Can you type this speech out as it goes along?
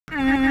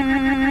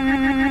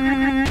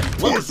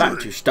Welcome back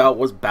to Star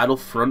Wars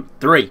Battlefront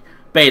 3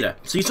 Beta.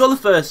 So you saw the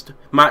first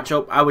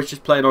matchup. I was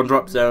just playing on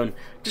drop zone,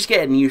 just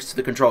getting used to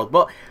the controls.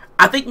 But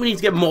I think we need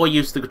to get more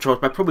used to the controls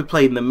by probably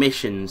playing the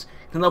missions.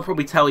 And they'll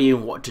probably tell you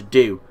what to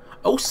do.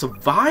 Oh,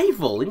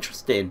 survival.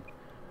 Interesting.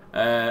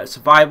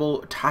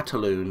 Survival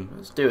Tataloon.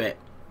 Let's do it.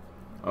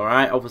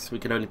 Alright, obviously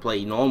we can only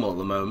play normal at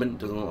the moment.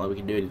 Doesn't look like we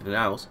can do anything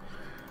else.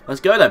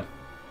 Let's go then.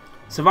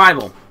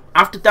 Survival.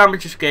 After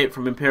damage escape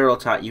from Imperial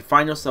attack, you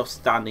find yourself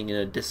standing in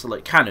a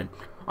desolate cannon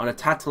on a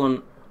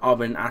Tataloon of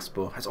an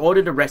Aspor. Has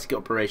ordered a rescue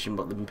operation,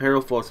 but the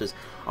Imperial forces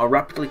are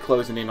rapidly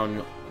closing in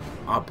on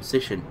our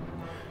position.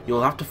 You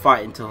will have to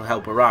fight until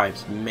help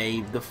arrives.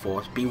 May the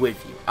Force be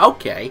with you.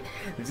 Okay,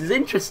 this is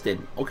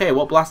interesting. Okay,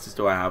 what blasters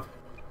do I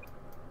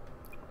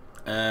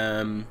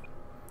have?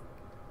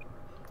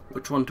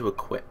 Which one to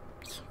equip?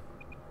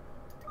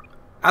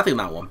 I think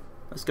that one.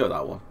 Let's go with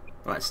that one.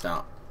 Right,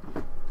 start.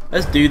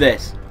 Let's do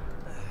this.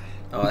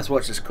 Oh, let's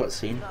watch this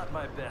cutscene. Not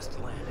my best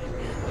landing.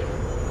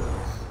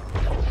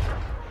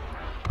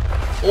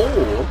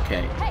 Oh,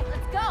 okay. Hey,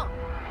 let's go.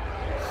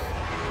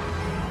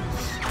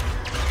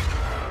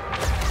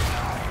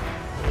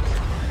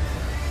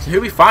 So who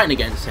are we fighting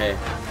against here?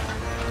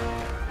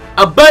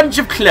 A bunch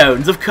of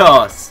clones, of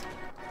course.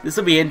 This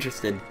will be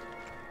interesting.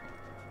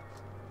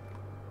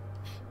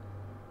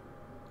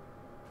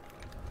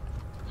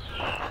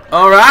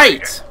 All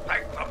right.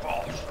 Thank the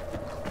Force.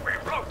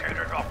 We've located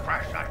your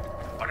crash site,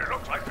 but it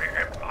looks like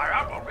the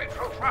Empire will be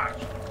too fast.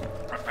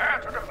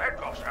 Prepare to defend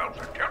yourselves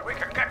until we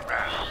can get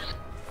there.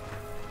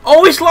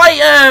 Oh, it's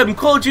like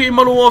Call of Duty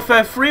Modern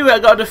Warfare 3 where I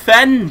gotta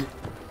defend.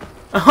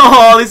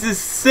 Oh, this is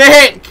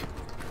sick.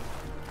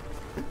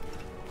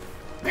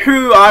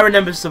 I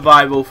remember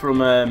survival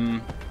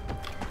from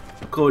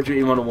Call of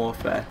Duty Modern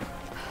Warfare.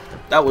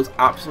 That was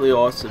absolutely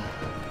awesome.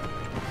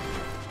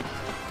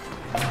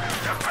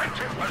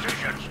 Defensive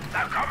positions.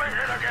 They're coming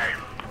in again.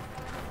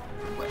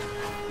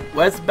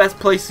 Where's the best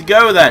place to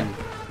go then?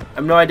 I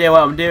have no idea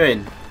what I'm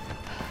doing.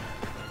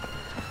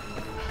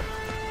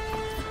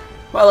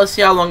 Well, let's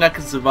see how long I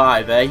can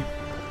survive, eh?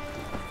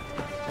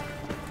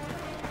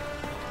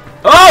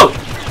 Oh!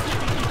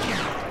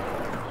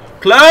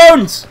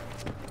 Clones!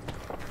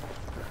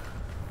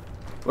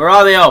 Where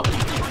are they all?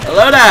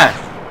 Hello there!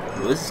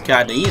 Well, this is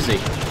kinda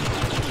easy.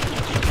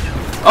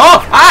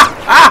 Oh! Ah!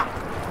 Ah!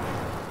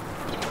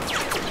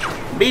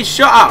 Be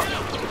shot up!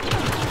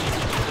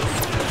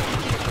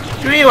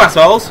 Screw you,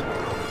 assholes!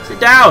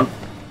 Sit down!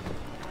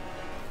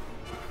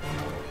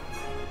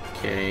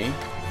 Okay.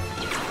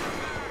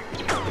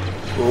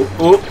 Oh,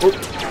 oh, oh.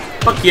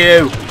 Fuck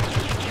you!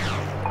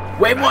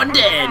 Wave one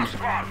in!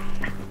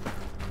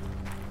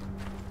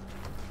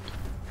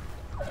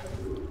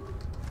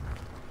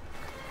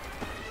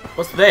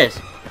 What's this?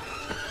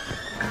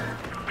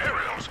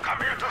 Imperials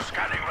coming into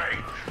scanning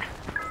range.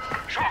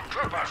 Shock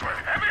troopers with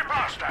heavy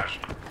blasters.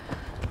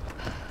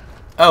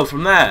 Oh,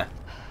 from there.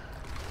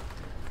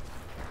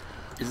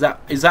 Is that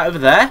over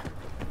there?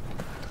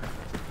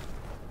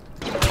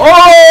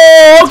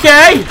 Oh,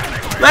 okay!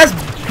 Let's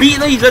beat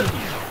these.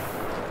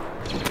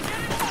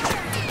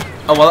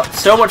 Oh, well,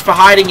 so much for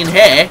hiding in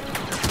here.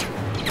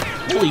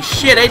 Holy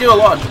shit, they do a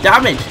lot of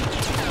damage.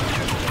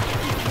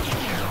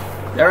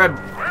 They're a...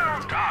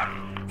 Well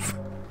done.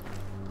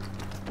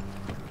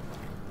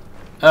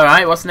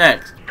 Alright, what's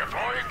next?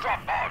 Deploying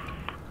drop pod.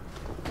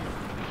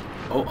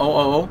 Oh, oh,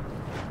 oh, oh.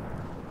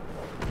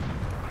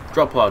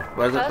 Drop pod.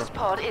 Where's it? First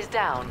pod is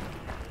down.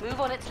 Move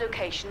on its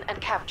location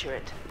and capture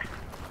it.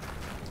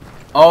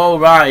 Oh,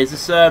 right. Is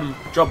this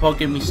drop pod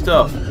giving me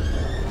stuff?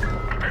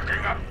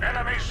 Picking up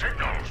enemy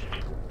signals.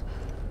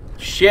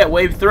 Shit,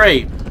 wave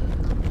 3.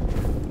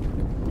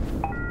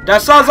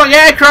 That sounds like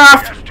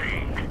aircraft!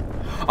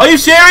 Are you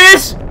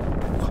serious?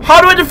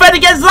 How do I defend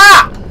against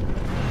that?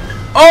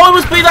 Oh, it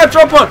must be that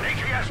drop pod.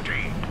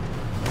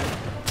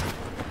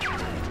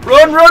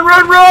 Run, run,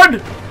 run,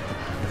 run!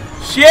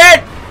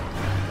 Shit!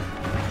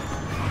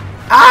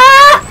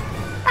 Ah!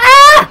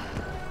 Ah!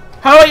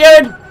 How do I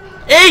get in?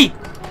 E!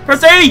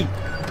 Press E!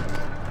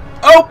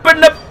 Open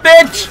the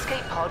bitch! The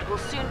escape pod will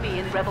soon be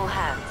in rebel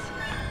hands.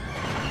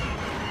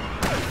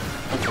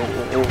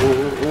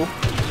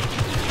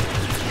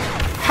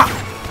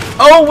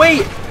 Oh,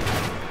 wait!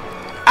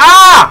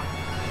 Ah!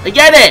 I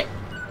get it!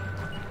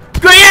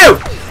 Screw you!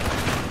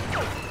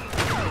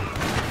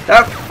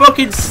 That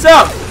fucking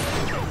sucks!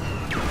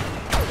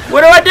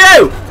 What do I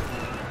do?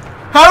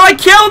 How do I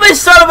kill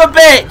this son of a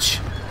bitch?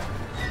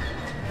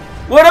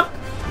 What a...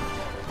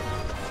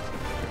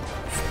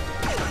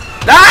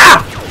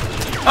 Ah!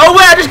 Oh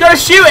wait, I just gotta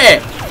shoot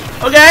it!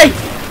 Okay.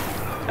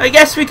 I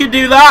guess we can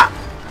do that.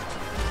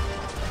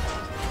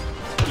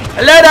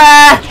 Hello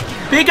there!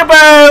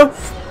 Peekaboo!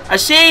 I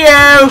see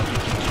you!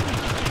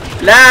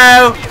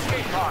 Hello!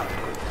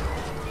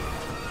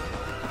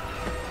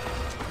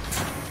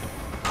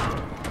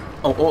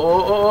 Oh, oh,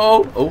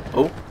 oh, oh, oh,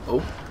 oh,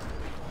 oh.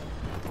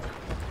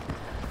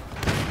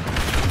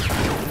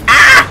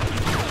 Ah!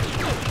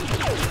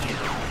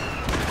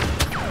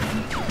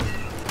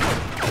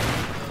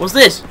 What's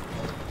this?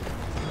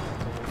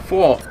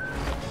 4.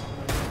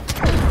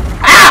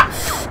 Ah!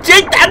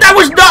 shit! That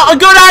was not a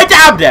good idea!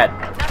 I'm dead.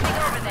 Nothing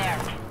over there.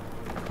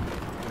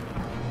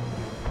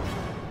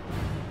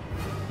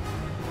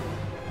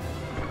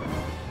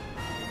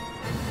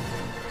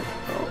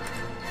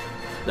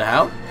 The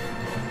hell?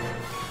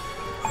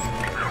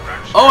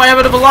 Oh, I have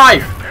another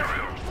life!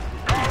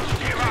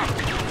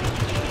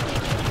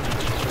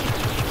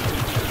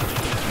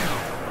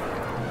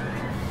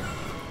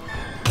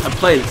 I'm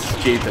playing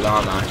stupid,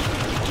 aren't I?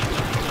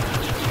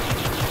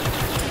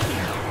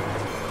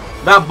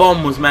 That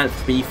bomb was meant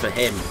to be for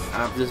him.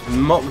 I've just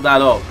mucked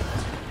that up.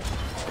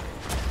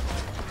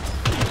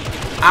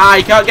 Ah,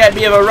 you can't get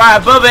me right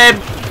above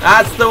him!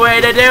 That's the way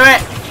to do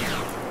it!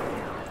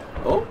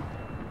 Oh.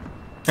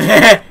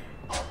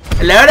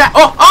 Hello there!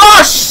 Oh!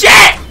 Oh,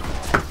 shit!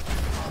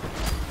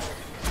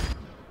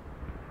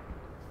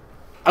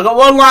 I got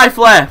one life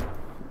left.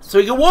 So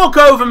he can walk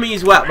over me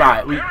as well.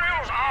 Right, we...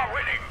 Imperials are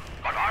winning,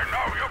 but I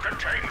know you can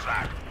change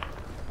that.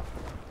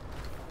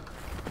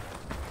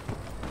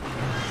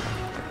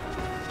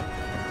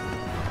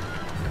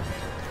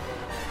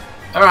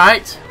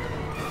 Alright.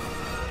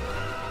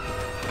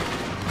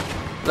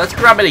 Let's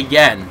grab it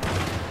again.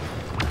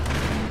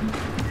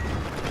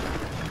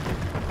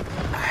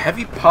 A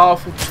heavy,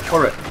 powerful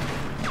turret.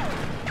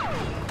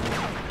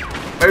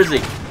 Where is he?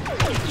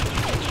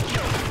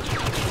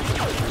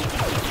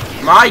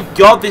 My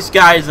god, this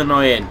guy is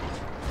annoying.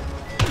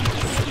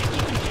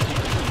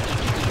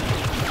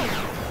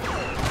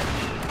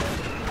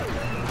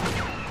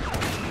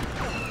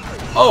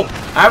 Oh,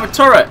 I have a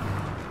turret.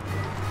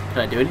 Can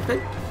I do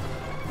anything?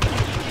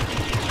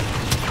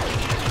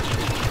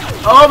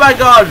 Oh my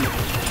god!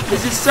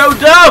 This is so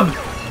dumb!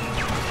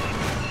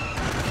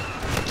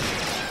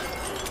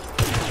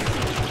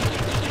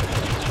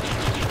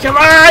 Come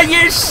on,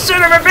 you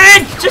son of a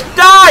bitch! Just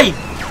die!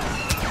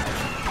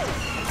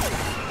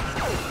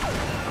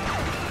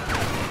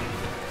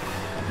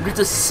 I'm just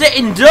a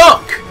sitting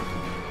duck!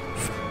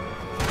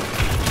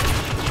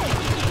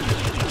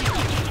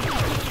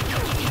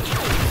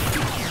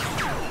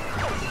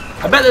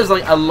 I bet there's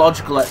like a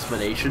logical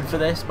explanation for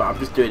this, but I'm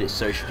just doing it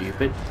so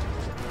stupid.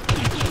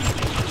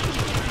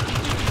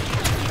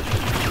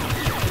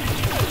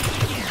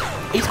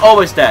 He's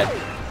almost dead.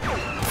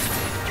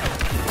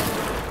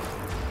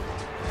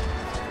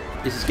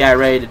 Is this guy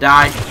ready to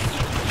die?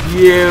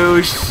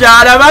 You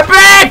son of a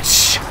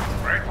bitch!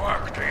 Great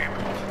work, team.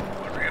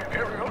 But the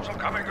Imperials are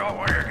coming your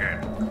way again.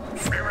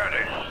 Be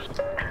ready.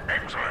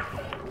 Excellent.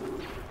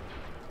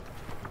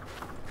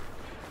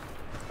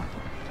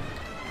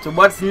 So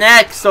what's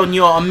next on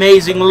your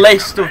amazing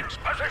list of...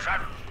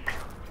 Position.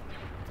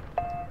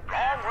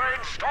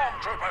 Long-range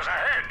stormtroopers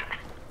ahead.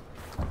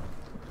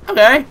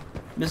 Okay,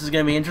 this is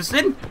gonna be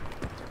interesting.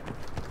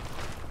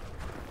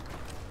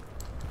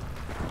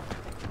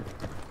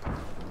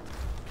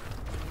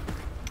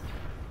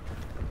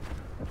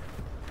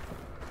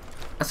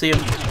 I see him.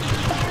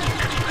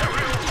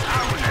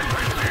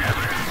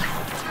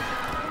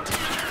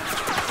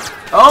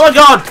 Oh my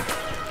god!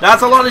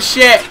 That's a lot of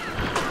shit!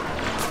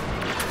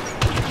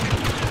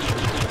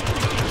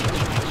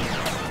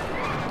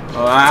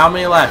 Alright, how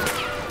many left?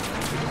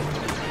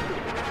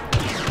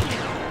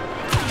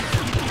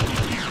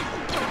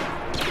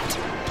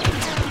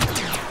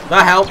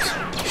 That helps.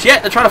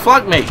 Shit, they're trying to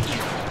flank me!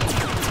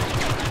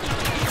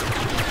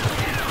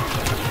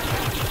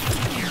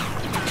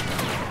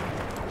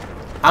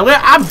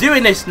 I'm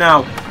doing this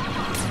now.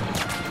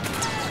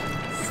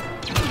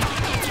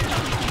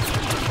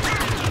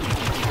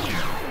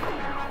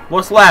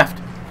 What's left?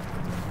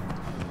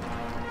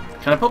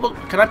 Can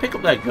I pick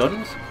up their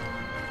guns?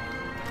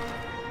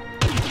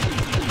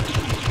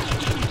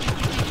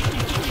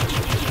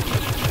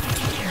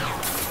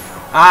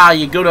 Ah,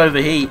 your gun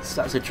overheats.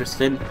 That's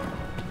interesting.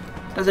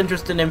 That's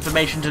interesting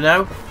information to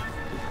know.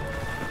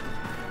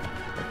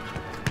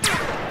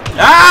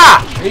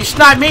 Ah! You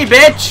sniped me,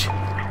 bitch!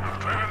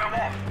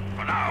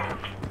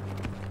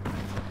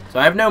 So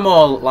I have no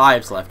more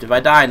lives left. If I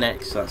die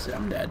next, that's it.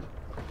 I'm dead.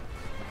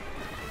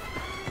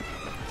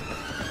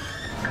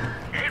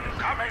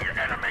 Incoming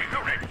enemy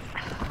unit.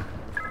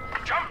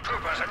 Jump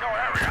troopers in your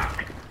area.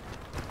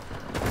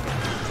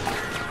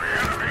 The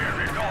enemy is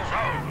in your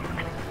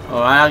zone.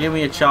 Alright, I'll give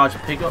me a charge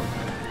pickup.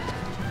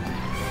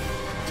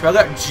 So I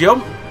got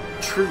jump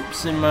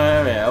troops in my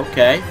area.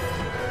 Okay.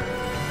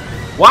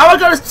 Why have I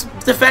got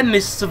to defend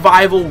this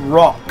survival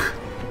rock?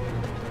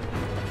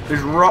 This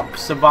rock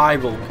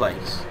survival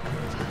place.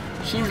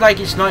 Seems like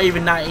it's not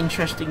even that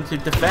interesting to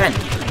defend.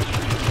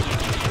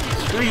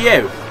 Screw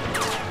you.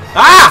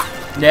 Ah!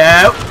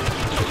 No.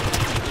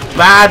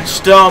 Bad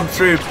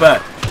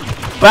stormtrooper.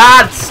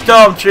 Bad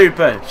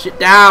stormtrooper. Sit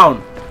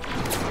down.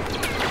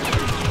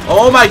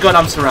 Oh my god,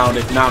 I'm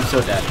surrounded. Now I'm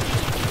so dead.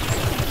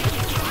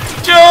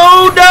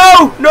 Oh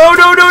no! No,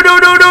 no, no, no,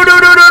 no, no, no,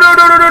 no, no,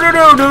 no, no, no, no,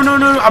 no, no, no,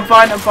 no. I'm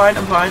fine, I'm fine,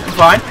 I'm fine, I'm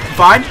fine, I'm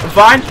fine, I'm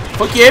fine.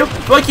 Fuck you,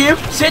 fuck you.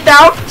 Sit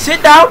down,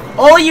 sit down.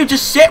 All of you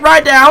just sit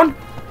right down.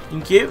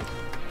 Thank you.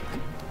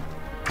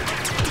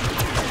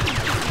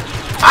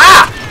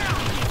 Ah!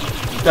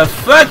 The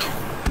fuck?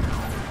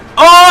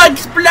 Oh,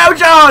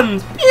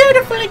 explosions!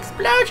 Beautiful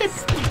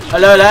explosions!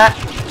 Hello there.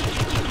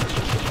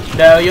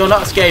 No, you're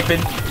not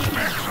escaping.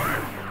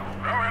 Excellent.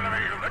 No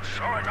enemy units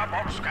showing up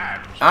on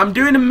scans. I'm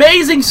doing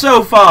amazing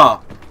so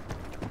far.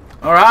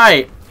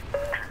 Alright.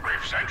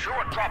 We've sent you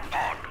a drop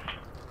pod.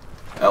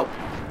 Oh.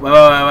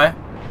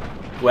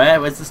 Where?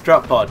 Where's this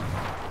drop pod?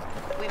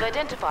 We've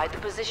identified the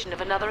position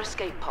of another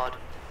escape pod.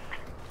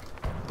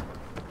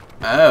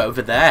 Oh,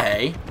 over there,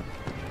 hey?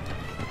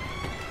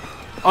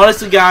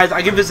 Honestly, guys,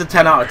 I give this a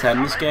 10 out of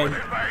 10, this game.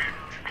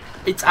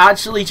 It's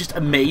actually just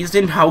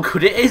amazing how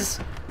good it is.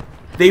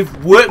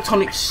 They've worked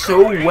on it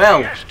so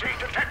well.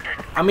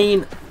 I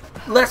mean,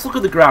 let's look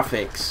at the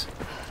graphics.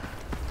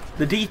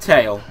 The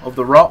detail of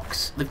the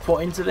rocks they've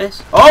put into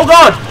this. Oh,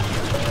 God!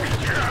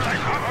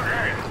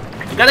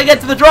 You gotta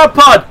get to the drop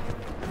pod!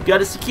 You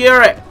gotta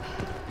secure it.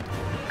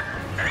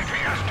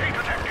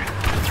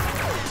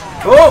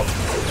 Oh!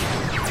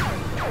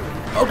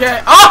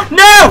 Okay. Oh,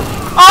 no!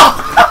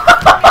 Oh!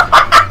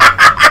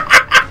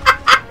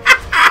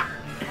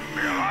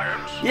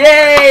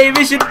 Yay!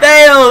 Mission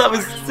failed! That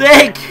was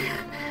sick!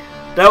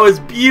 That was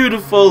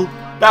beautiful.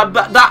 That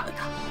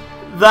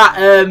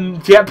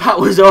jetpack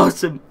was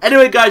awesome.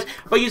 Anyway, guys,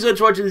 thank you so much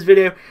for watching this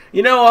video.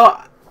 You know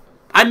what?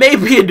 I may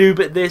be a noob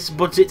at this,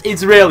 but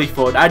it's really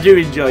fun. I do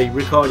enjoy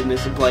recording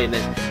this and playing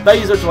this.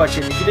 Thank you so much for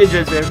watching. If you did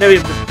enjoy this video,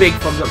 maybe give it a big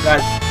thumbs up,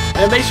 guys.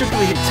 And make sure to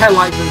hit 10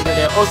 likes on the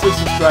video. Also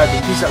subscribe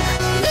and peace out.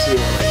 See you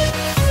later.